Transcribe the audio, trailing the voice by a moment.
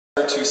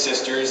Two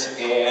sisters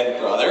and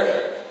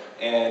brother,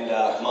 and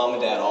mom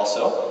and dad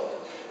also.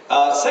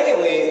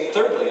 Thirdly,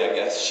 I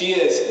guess, she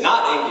is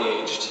not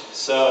engaged,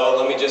 so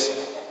let me just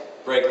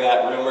break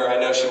that rumor. I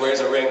know she wears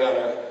a ring on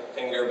her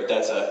finger, but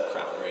that's a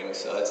crown ring,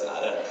 so it's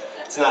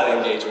not an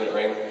engagement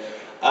ring.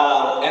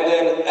 And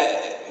then,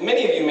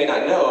 many of you may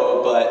not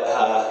know, but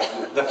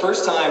the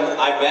first time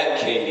I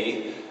met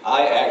Katie,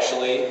 I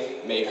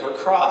actually made her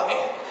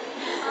cry.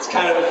 It's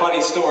kind of a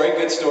funny story,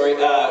 good story.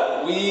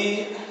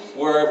 We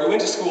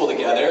went to school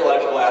together. A lot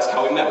of people ask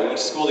how we met. We went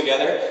to school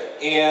together,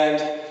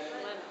 and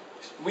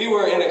we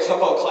were in a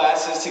couple of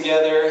classes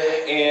together,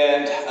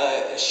 and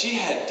she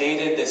had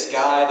dated this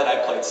guy that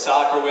I played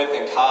soccer with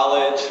in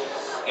college.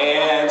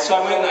 And so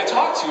I went and I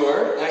talked to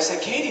her, and I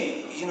said,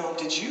 Katie,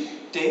 did you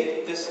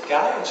date this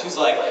guy? And she's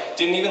like,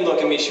 didn't even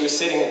look at me. She was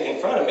sitting in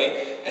front of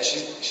me, and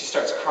she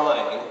starts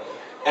crying.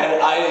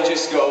 And I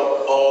just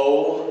go,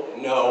 oh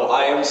no,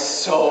 I am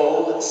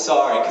so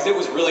sorry, because it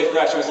was really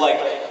fresh. It was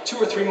like 2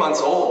 or 3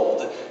 months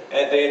old,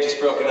 and they had just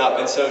broken up.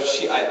 And so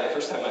the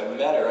first time I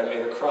met her, I made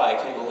her cry. I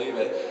couldn't believe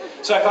it.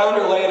 So I found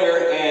her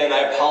later, and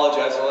I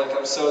apologized. I'm like,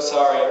 I'm so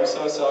sorry.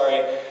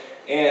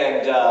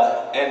 And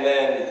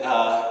then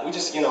we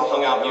just,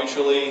 hung out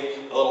mutually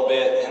a little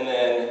bit. And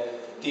then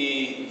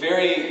the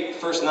very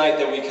first night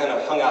that we kind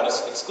of hung out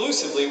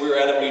exclusively, we were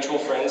at a mutual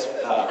friend's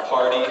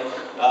party.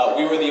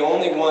 We were the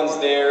only ones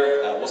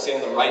there, we'll say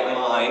in the right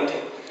mind.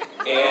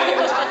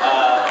 And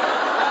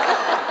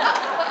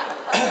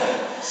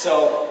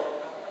so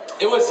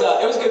it was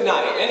a good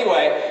night.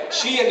 Anyway,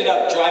 she ended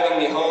up driving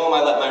me home.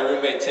 I let my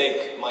roommate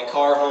take my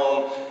car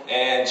home,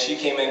 and she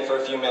came in for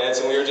a few minutes,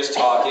 and we were just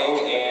talking,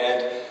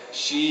 and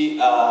she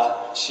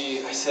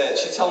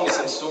told me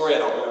some story, I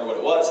don't remember what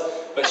it was,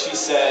 but she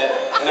said,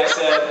 and I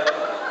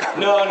said,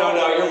 no,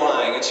 you're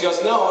lying. And she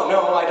goes, no,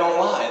 I don't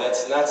lie.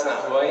 That's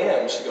not who I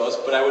am. She goes,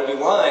 but I would be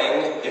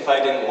lying if I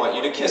didn't want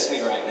you to kiss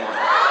me right now.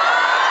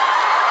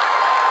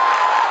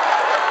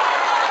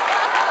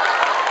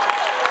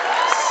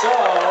 So,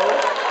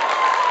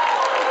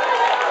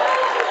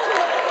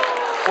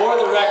 for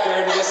the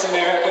record, Miss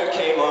America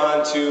came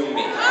on to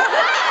me.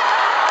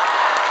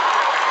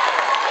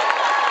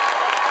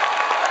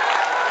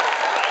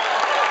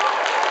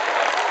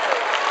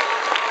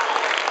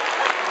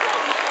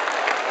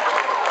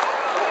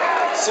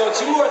 So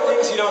 2 more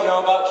things you don't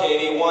know about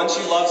Katie. 1,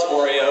 she loves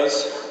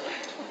Oreos.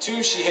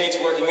 2, she hates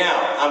working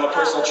out. I'm a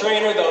personal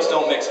trainer, those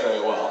don't mix very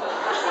well.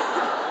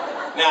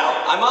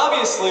 Now, I'm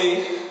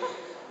obviously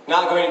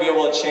not going to be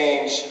able to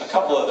change a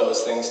couple of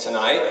those things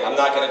tonight. I'm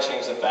not going to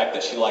change the fact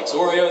that she likes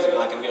Oreos. I'm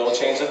not going to be able to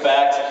change the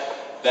fact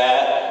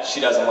that she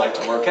doesn't like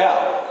to work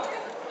out.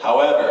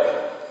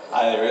 However,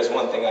 there is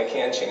one thing I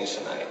can change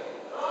tonight.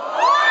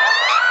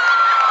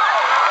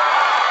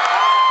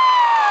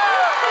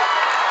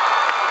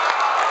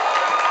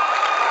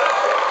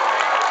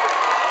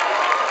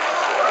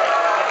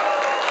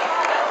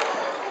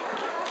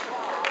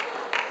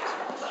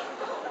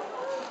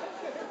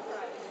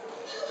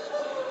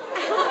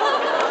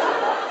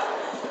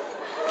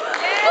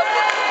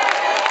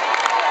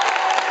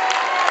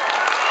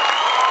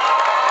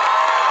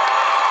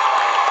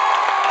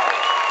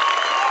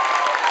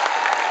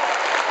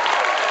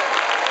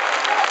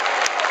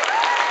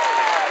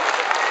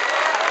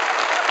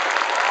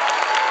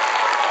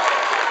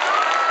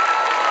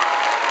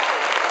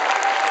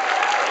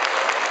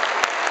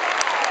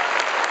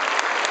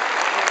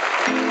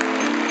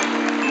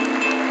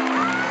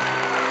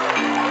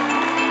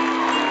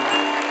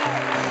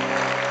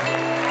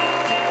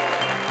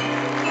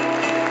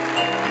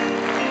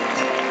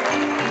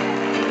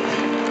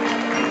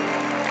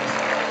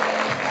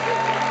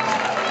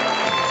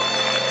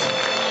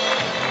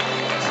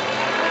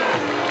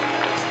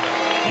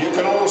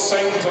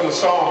 Sing to the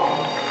song.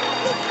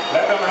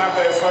 Let them have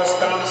their first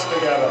dance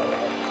together.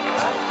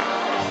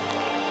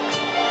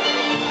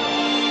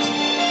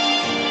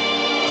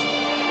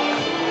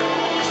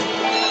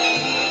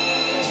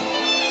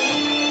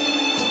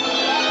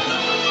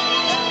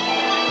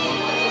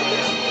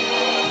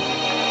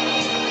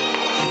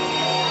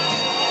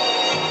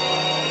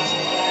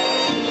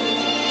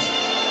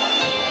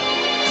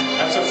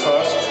 That's a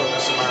first for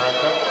Miss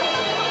America.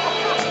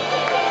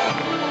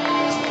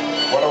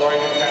 What a way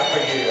to cap a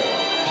year.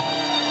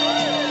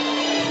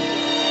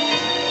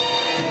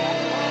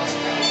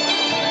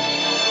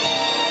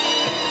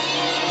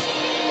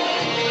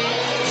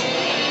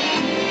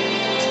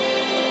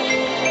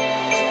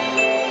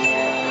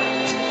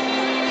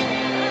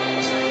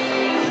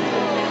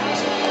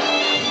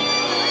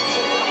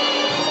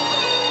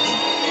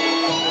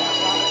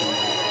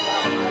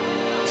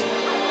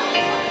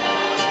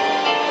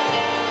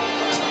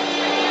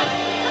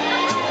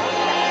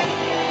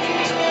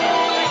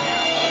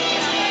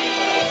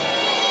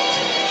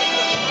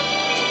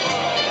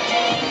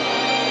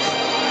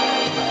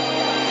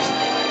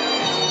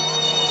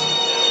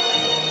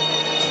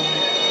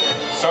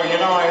 So,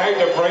 I hate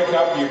to break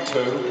up you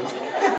two.